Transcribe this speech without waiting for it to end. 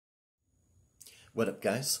What up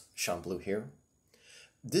guys, Sean Blue here.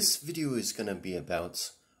 This video is going to be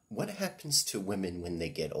about what happens to women when they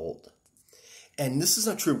get old. And this is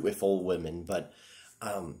not true with all women, but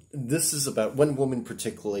this is about one woman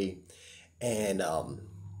particularly and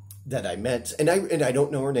that I met. And I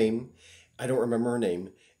don't know her name. I don't remember her name.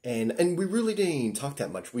 And we really didn't even talk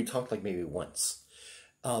that much. We talked like maybe once.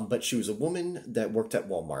 But she was a woman that worked at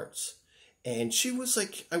Walmart. And she was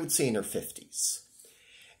like, I would say in her 50s.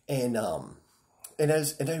 And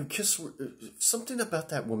I just, something about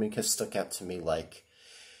that woman just stuck out to me, like,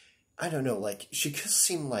 I don't know, like, she just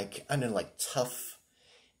seemed like, I don't know, like, tough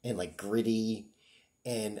and, like, gritty,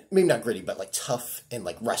 and, maybe not gritty, but, like, tough and,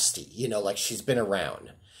 like, rusty, you know, like, she's been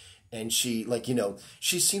around, and she, like, you know,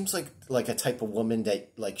 she seems like a type of woman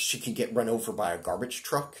that, like, she can get run over by a garbage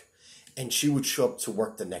truck, and she would show up to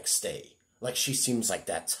work the next day, like, she seems like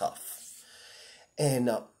that tough,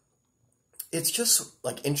 and, it's just,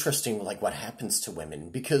 like, interesting, like, what happens to women,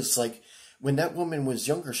 because, like, when that woman was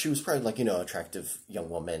younger, she was probably, like, you know, attractive young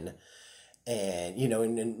woman, and, you know,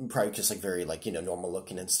 and probably just, like, very, like, you know, normal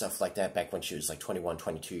looking and stuff like that, back when she was, like, 21,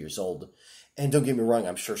 22 years old, and don't get me wrong,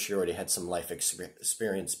 I'm sure she already had some life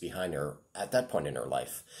experience behind her at that point in her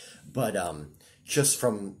life, but, just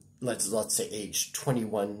from, let's say, age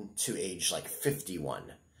 21 to age, like,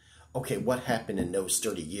 51, okay, what happened in those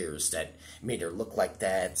 30 years that made her look like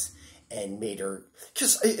that, and made her,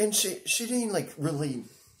 and she didn't, like, really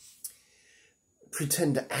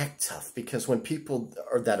pretend to act tough, because when people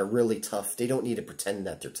that are really tough, they don't need to pretend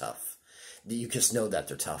that they're tough. You just know that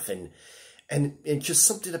they're tough, and just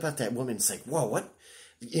something about that woman's like, whoa, what,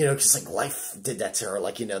 you know, because, like, life did that to her,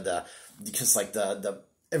 like, you know, because, like, the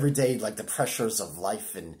everyday, like, the pressures of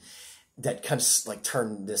life, and that kind of, like,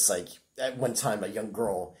 turned this, like, at one time, a young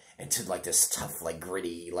girl into, like, this tough, like,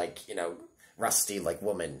 gritty, like, you know, rusty, like,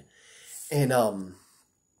 woman. And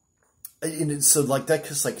so, like, that,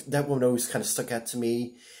 because, like, that one always kind of stuck out to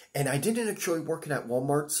me. And I didn't enjoy working at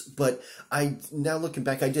Walmart, but now looking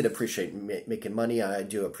back, I did appreciate making money. I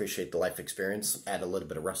do appreciate the life experience, add a little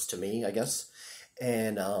bit of rust to me, I guess.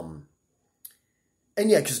 And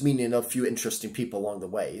yeah, because meeting a few interesting people along the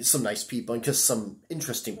way, some nice people, and just some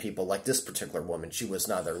interesting people, like this particular woman. She was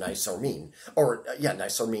neither nice or mean, or, yeah,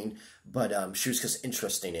 nice or mean, but she was just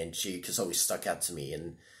interesting, and she just always stuck out to me,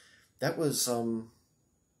 and that was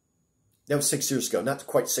 6 years ago. Not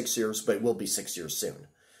quite 6 years, but it will be 6 years soon.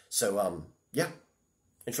 So, yeah,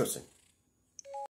 interesting.